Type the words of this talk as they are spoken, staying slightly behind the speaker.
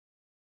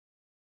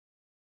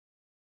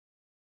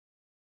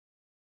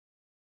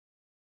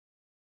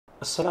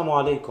আসসালামু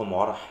আলাইকুম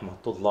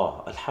ওরহমতুল্লাহ,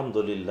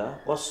 আলহামদুলিল্লাহ,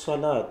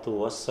 ওয়াসসালাতু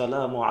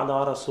ওয়াসসালামু আলা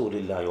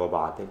রাসূলিল্লাহ ওয়া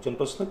বা'দ। একজন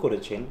প্রশ্ন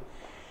করেছেন,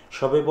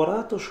 শবে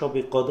বরাত ও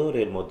শবে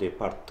কদরের মধ্যে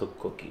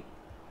পার্থক্য কি?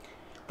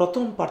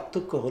 প্রথম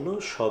পার্থক্য হলো,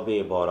 শবে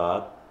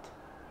বরাত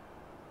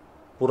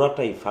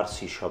পুরাটাই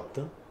ফার্সি শব্দ,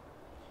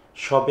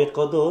 শবে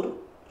কদর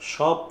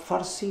সব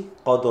ফার্সি,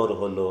 কদর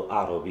হলো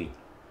আরবি।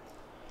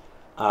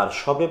 আর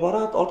শবে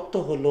বরাত অর্থ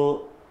হলো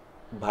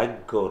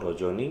ভাগ্য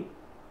রজনী,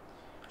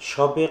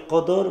 শবে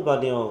কদর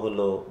বানেও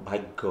হলো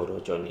ভাগ্য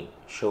রজনী,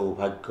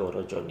 সৌভাগ্য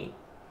রজনী।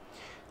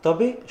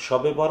 তবে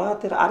শবে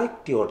বরাতের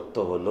আরেকটি অর্থ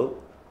হলো,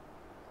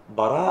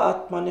 বারাত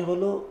মানে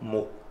হলো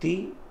মুক্তি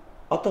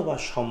অথবা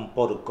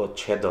সম্পর্ক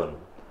ছেদন,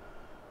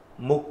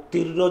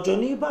 মুক্তির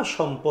রজনী বা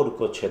সম্পর্ক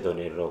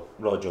ছেদনের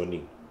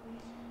রজনী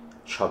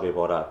শবে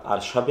বরাত। আর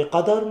শবে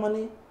কদর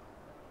মানে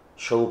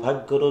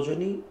সৌভাগ্য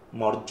রজনী,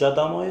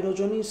 মর্যাদাময়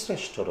রজনী,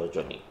 শ্রেষ্ঠ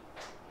রজনী।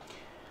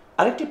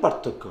 আরেকটি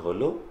পার্থক্য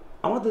হলো,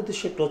 আমাদের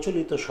দেশে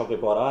প্রচলিত শবে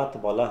বরাত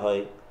বলা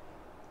হয়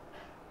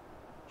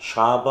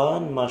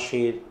শাবান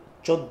মাসের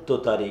 14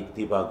 তারিখ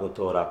দিবাগত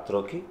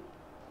রাত্রকে।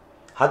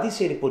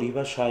 হাদিসের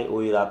পরিভাষায়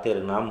ওই রাতের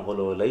নাম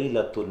হলো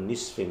লাইলাতুন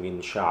নিসফে মিন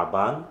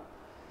শাবান।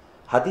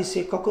 হাদিসে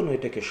কখনো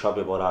এটাকে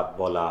শবে বরাত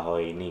বলা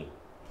হয়নি।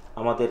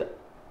 আমাদের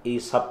এই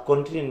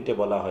সাবকন্টিনেন্টে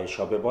বলা হয়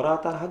শবে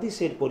বরাত, আর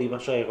হাদিসের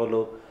পরিভাষায় হলো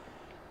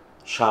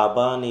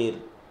শাবানের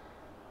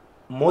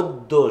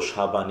মধ্য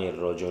শাবানের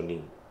রজনী,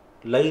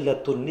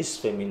 লাইলাতুন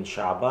নিসফে মিন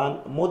শাবান,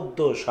 মধ্য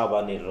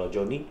শাবানের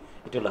রজনী।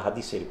 এটা হলো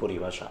হাদিসের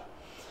পরিভাষা।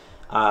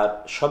 আর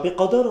শবে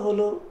কদর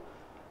হলো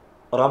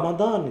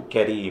রমাদান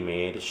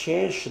করিমের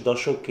শেষ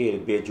দশকের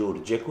বেজুর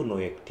যে কোনো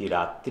একটি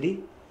রাত্রি,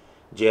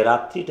 যে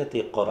রাত্রিটাতে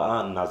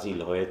কোরআন নাজিল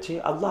হয়েছে।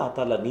 আল্লাহ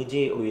তাআলা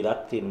নিজে ওই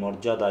রাত্রির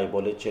মর্যাদায়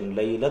বলেছেন,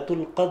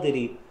 লাইলাতুল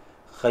কদরি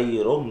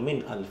খায়রুম মিন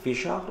আলফি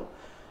শাহর।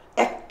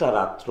 একটা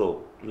রাত্র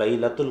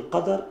লাইলাতুল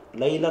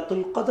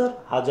কদর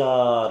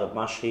 1000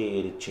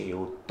 মাসের চেয়ে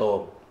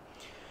উত্তম।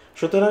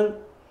 সুতরাং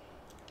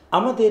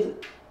আমাদের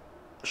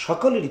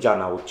সকলেরই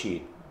জানা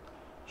উচিত,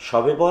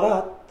 শবে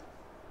বরাত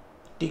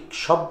ঠিক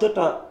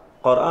শব্দটা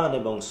কোরআন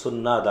এবং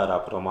সুন্নাহ দ্বারা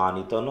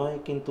প্রমাণিত নয়,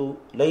 কিন্তু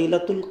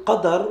লাইলাতুল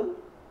কদর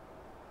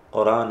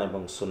কোরআন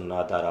এবং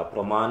সুন্নাহ দ্বারা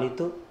প্রমাণিত।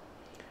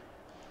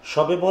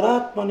 শবে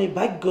বরাত মানে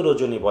ভাগ্য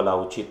রজনী বলা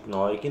উচিত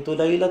নয়, কিন্তু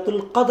লাইলাতুল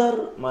কদর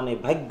মানে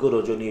ভাগ্য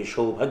রজনী,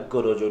 সৌভাগ্য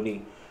রজনী,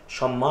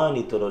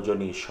 সম্মানিত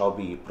রজনী,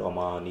 সবই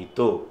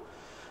প্রমাণিত।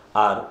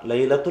 আর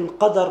লাইলাতুল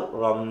কদর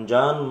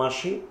রমজান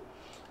মাসে,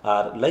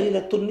 আর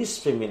লাইলাতুন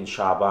নিসফে মিন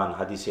শাবান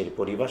হাদিসের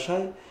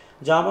পরিভাষায়,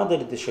 যা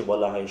আমাদের দেশে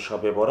বলা হয়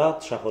শবে বরাত,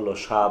 সা হলো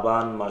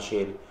শাবান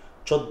মাসের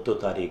 14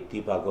 তারিখ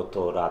দিবাগত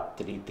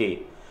রাত্রিতে।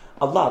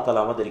 আল্লাহ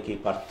তাআলা আমাদেরকে এই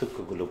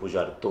পার্থক্যগুলো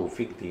বোঝার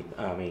তৌফিক দিন,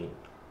 আমিন।